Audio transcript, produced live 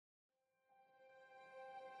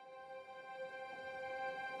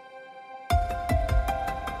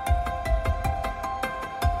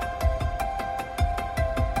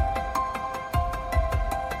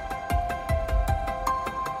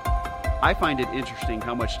I find it interesting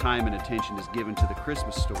how much time and attention is given to the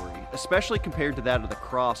Christmas story, especially compared to that of the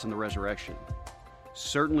cross and the resurrection.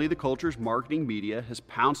 Certainly, the culture's marketing media has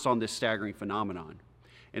pounced on this staggering phenomenon.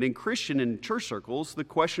 And in Christian and church circles, the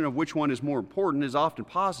question of which one is more important is often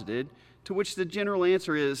posited, to which the general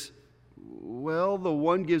answer is, well, the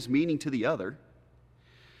one gives meaning to the other.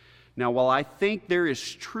 Now, while I think there is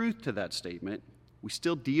truth to that statement, we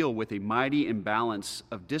still deal with a mighty imbalance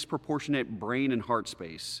of disproportionate brain and heart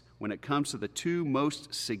space when it comes to the two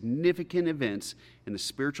most significant events in the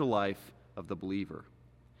spiritual life of the believer.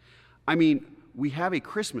 I mean, we have a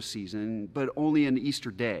Christmas season, but only an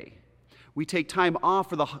Easter day. We take time off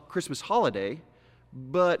for the Christmas holiday,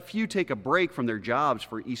 but few take a break from their jobs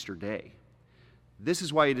for Easter Day. This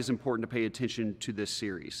is why it is important to pay attention to this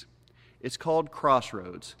series. It's called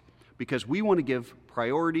CrossRoads, because we want to give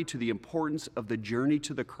priority to the importance of the journey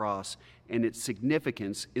to the cross and its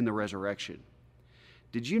significance in the resurrection.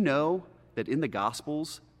 Did you know that in the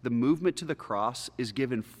Gospels, the movement to the cross is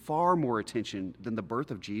given far more attention than the birth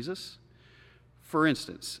of Jesus? For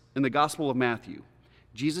instance, in the Gospel of Matthew,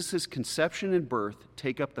 Jesus' conception and birth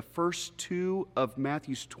take up the first two of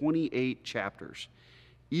Matthew's 28 chapters.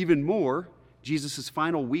 Even more, Jesus'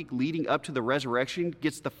 final week leading up to the resurrection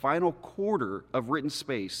gets the final quarter of written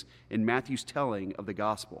space in Matthew's telling of the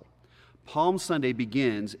gospel. Palm Sunday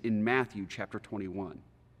begins in Matthew chapter 21.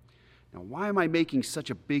 Now, why am I making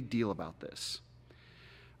such a big deal about this?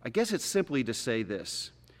 I guess it's simply to say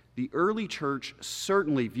this. The early church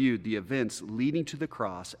certainly viewed the events leading to the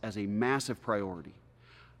cross as a massive priority.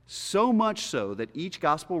 So much so that each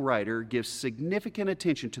gospel writer gives significant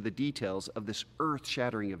attention to the details of this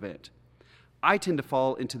earth-shattering event. I tend to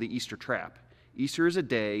fall into the Easter trap. Easter is a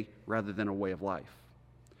day rather than a way of life.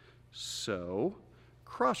 So,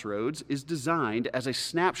 CrossRoads is designed as a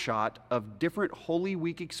snapshot of different Holy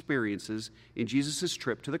Week experiences in Jesus'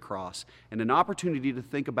 trip to the cross and an opportunity to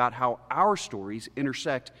think about how our stories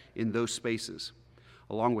intersect in those spaces.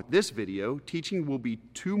 Along with this video, teaching will be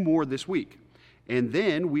 2 more this week. And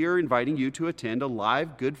then we are inviting you to attend a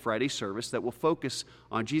live Good Friday service that will focus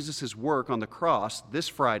on Jesus' work on the cross this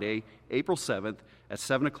Friday, April 7th at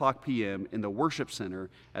 7 o'clock p.m. in the Worship Center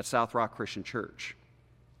at South Rock Christian Church.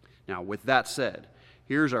 Now, with that said,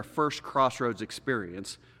 here's our first CrossRoads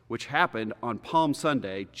experience, which happened on Palm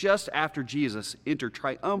Sunday just after Jesus entered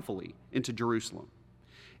triumphantly into Jerusalem.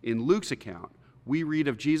 In Luke's account, we read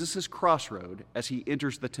of Jesus' crossroad as he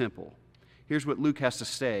enters the temple. Here's what Luke has to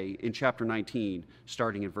say in chapter 19,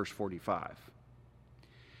 starting in verse 45.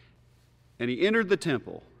 And he entered the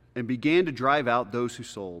temple and began to drive out those who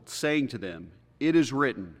sold, saying to them, "It is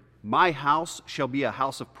written, 'My house shall be a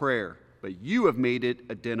house of prayer, but you have made it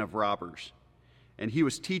a den of robbers.' And he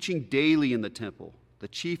was teaching daily in the temple. The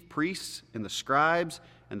chief priests and the scribes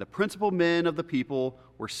and the principal men of the people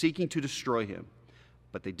were seeking to destroy him,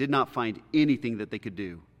 but they did not find anything that they could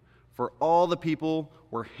do, for all the people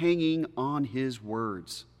were hanging on his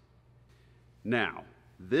words." Now,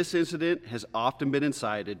 this incident has often been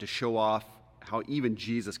incited to show off how even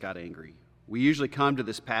Jesus got angry. We usually come to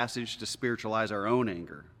this passage to spiritualize our own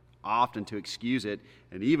anger, often to excuse it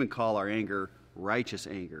and even call our anger righteous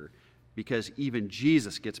anger, because even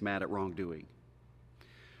Jesus gets mad at wrongdoing.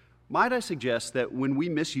 Might I suggest that when we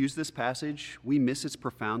misuse this passage, we miss its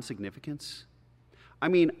profound significance? I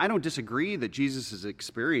mean, I don't disagree that Jesus'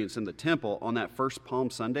 experience in the temple on that first Palm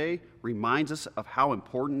Sunday reminds us of how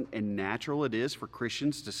important and natural it is for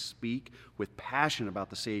Christians to speak with passion about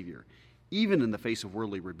the Savior, even in the face of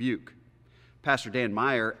worldly rebuke. Pastor Dan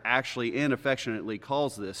Meyer actually and affectionately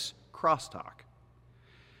calls this crosstalk.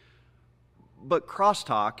 But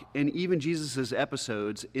crosstalk, and even Jesus'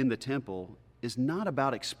 episodes in the temple, is not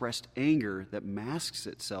about expressed anger that masks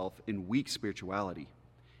itself in weak spirituality.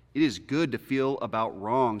 It is good to feel about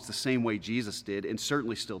wrongs the same way Jesus did, and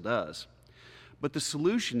certainly still does. But the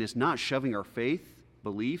solution is not shoving our faith,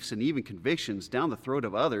 beliefs, and even convictions down the throat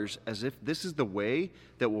of others as if this is the way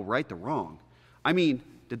that will right the wrong. I mean,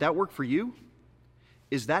 did that work for you?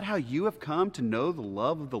 Is that how you have come to know the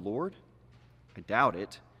love of the Lord? I doubt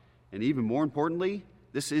it. And even more importantly,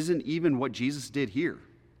 this isn't even what Jesus did here.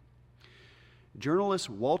 Journalist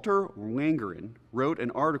Walter Wangerin wrote an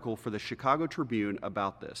article for the Chicago Tribune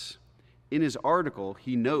about this. In his article,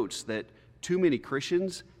 he notes that too many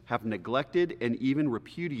Christians have neglected and even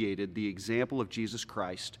repudiated the example of Jesus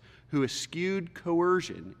Christ, who eschewed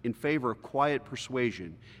coercion in favor of quiet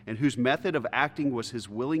persuasion, and whose method of acting was his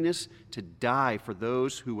willingness to die for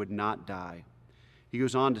those who would not die. He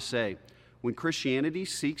goes on to say, when Christianity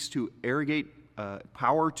seeks to arrogate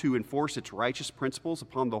power to enforce its righteous principles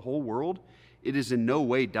upon the whole world, it is in no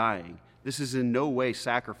way dying. This is in no way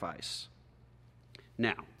sacrifice.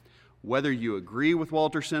 Now, Whether you agree with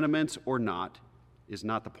Walter's sentiments or not is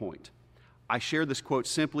not the point. I share this quote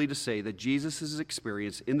simply to say that Jesus'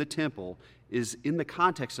 experience in the temple is in the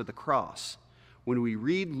context of the cross. When we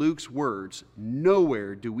read Luke's words,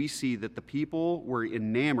 nowhere do we see that the people were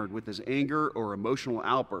enamored with his anger or emotional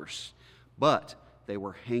outbursts, but they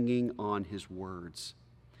were hanging on his words.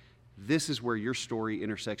 This is where your story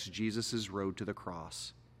intersects Jesus' road to the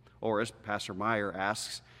cross. Or as Pastor Meyer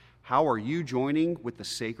asks, how are you joining with the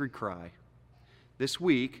sacred cry? This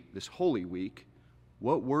week, this Holy Week,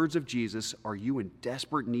 what words of Jesus are you in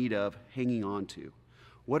desperate need of hanging on to?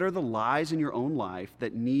 What are the lies in your own life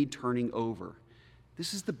that need turning over?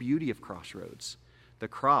 This is the beauty of CrossRoads. The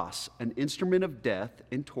cross, an instrument of death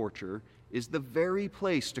and torture, is the very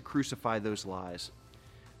place to crucify those lies.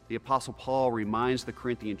 The Apostle Paul reminds the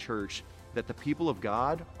Corinthian church that the people of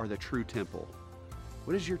God are the true temple.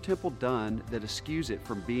 What has your temple done that eschews it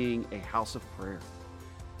from being a house of prayer?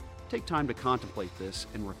 Take time to contemplate this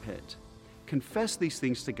and repent. Confess these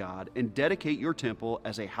things to God and dedicate your temple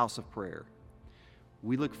as a house of prayer.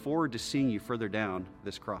 We look forward to seeing you further down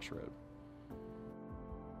this crossroad.